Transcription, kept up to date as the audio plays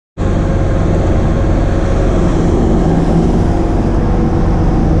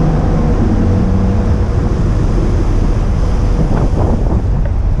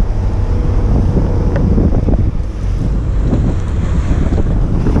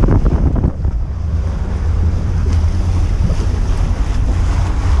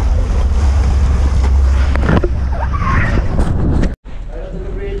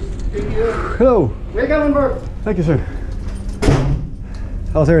Thank you, sir.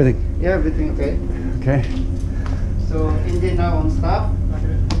 How's everything? Yeah, everything okay. Okay. So engine now on stop.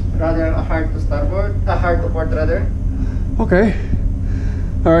 Rather hard to starboard, hard to port rather. Okay.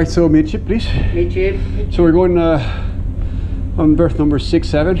 All right. So midship, please. Midship. So we're going on berth number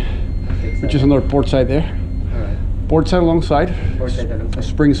 67, which is on our port side there. All right. Port side alongside. Port side alongside.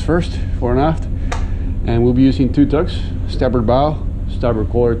 Springs first, fore and aft, and we'll be using 2 tugs: starboard bow, starboard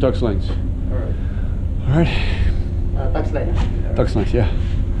quarter tugs lines. All right. All right. Tax line. Tugs lines, yeah.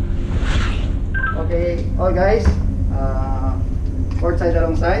 Okay, all guys. Port side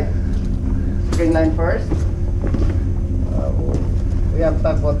alongside. Spring line first. We have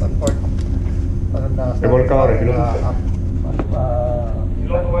tugboat on port. Remolcador,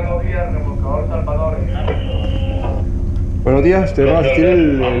 Buenos días, remolcador Salvador. Buenos días, ¿usted va a asistir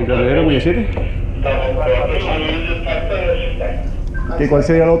el granadero Muelle 7? ¿Cuál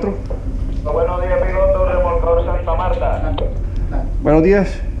sería el otro? Buenos días, piloto, remolcador Santa Marta. Buenos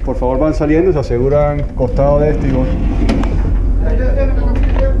días, por favor van saliendo, se aseguran costado de este y otro.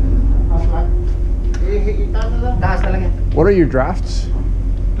 What are your drafts?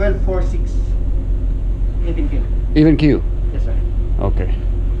 1246. Even keel. Even keel. Yes, sir. Okay.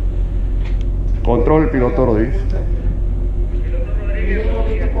 Control, piloto Rodríguez.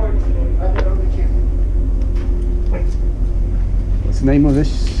 What's the name of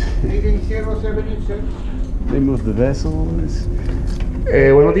this? Name of the vessel is...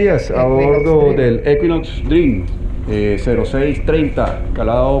 buenos días, a bordo del Equinox Dream 0630,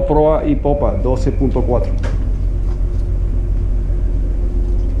 calado proa y popa 12.4.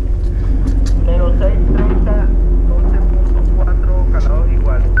 0630, 12.4, calados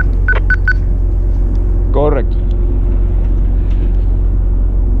igual. Correcto.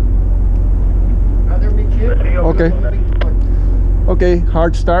 Okay. Okay,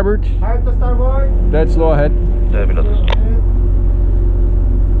 hard starboard. Hard to starboard. Dead slow ahead.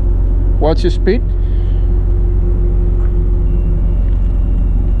 What's your speed?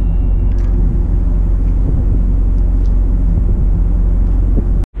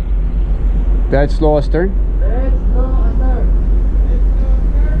 Dead slow astern. Let's go astern.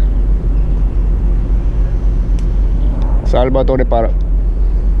 Salvatore para.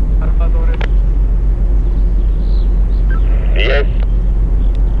 Salvador.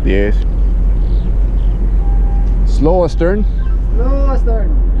 10. Slow astern. Slow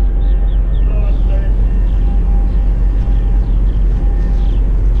astern.